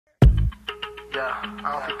Yeah,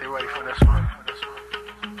 I don't think they're ready for this one.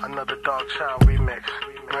 Another Dog Child remix.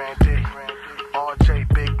 Brandy,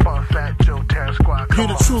 RJ, Big Pun, Fat Joe, Terror Squad. You're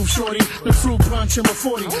the truth, shorty. The fruit punch in my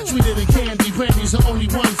 40. Sweeter than candy. Brandy's the only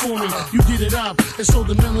one for me. You get it up and sold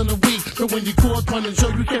a million a week. But when you caught Pun and Joe,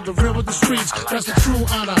 you kept it real with the streets. That's the true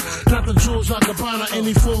honor. Not the jewels like Gabbana.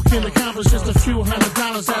 Any fool can accomplish just a few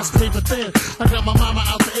 $100. That's paper thin. I got my mama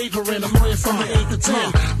out the apron. A lawyer from the 8 to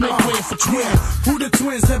 10. Make way for 12. Who the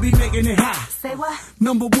twins that be making it hot? Say what?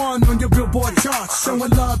 Number one on your Billboard charts.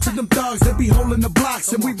 Showing love to them thugs that be holding the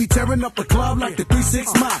blocks. And we be tearing up the club like the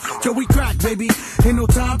 3-6 Mafia. Joey crack, baby. Ain't no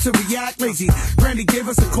time to react lazy. Brandy gave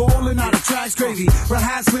us a call and now the track's crazy.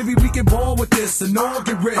 Perhaps maybe we can ball with this and all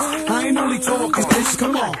get rich. I ain't only talking, bitch.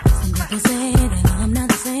 Come on. Some people say that I'm not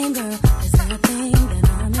the same girl. They say I think that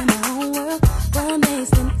I'm in my own world. What makes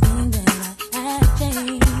them think that I have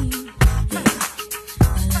changed? Yeah.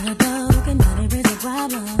 A little broken, but it is a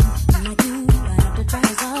problem. I'm like you, I have to try to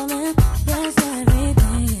solve it. Yes,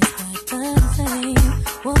 everything is quite the same.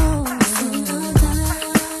 Whoa.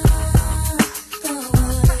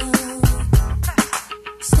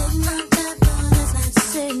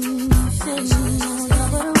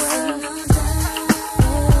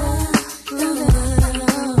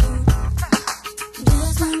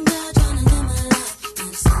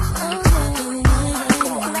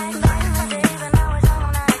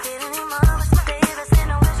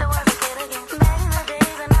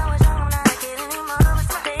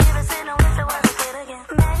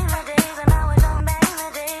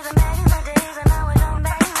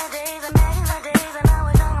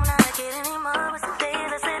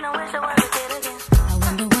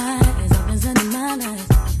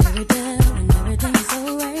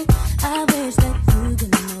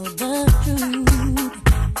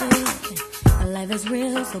 It's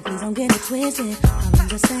real, so please don't get it twisted. I'm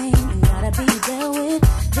just saying, you gotta be dealt with.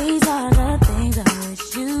 These are the things I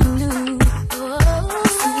wish you knew.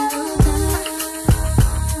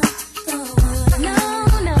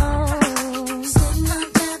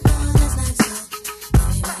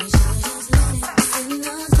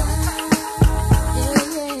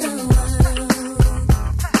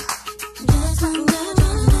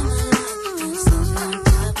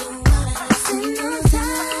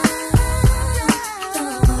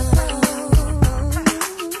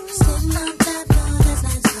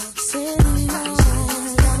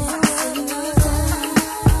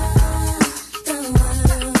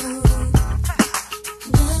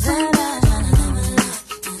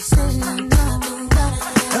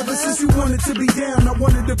 To be down, I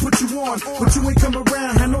wanted to put you on, but you ain't come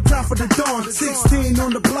around, had no time for the dawn. 16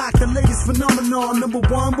 on the block, the latest phenomenon. Number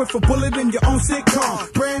one with a bullet in your own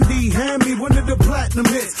sitcom. Brandy, hand me one of the platinum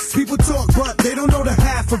hits. People talk, but they don't know the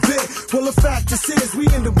half of it. Well, the fact just is, we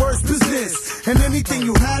in the worst business. And anything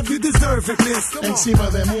you have, you deserve it, miss.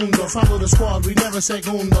 Encima del mundo, follow the squad, we never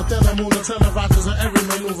segundo. Telemundo, televisors on every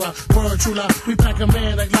maneuver. Word chula, we pack a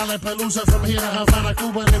man like Lala Pelusa. From here to Havana,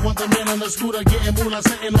 Cuba, they want the man on the scooter. Getting moolah,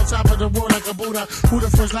 sitting on top of the world like a Buddha. Who the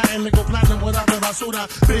first Latin to go platinum without the basura?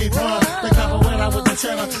 Big Pun, the capoeira with the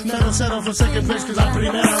cheddar. Never settle for second place, cause I'm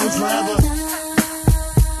primera, who's forever.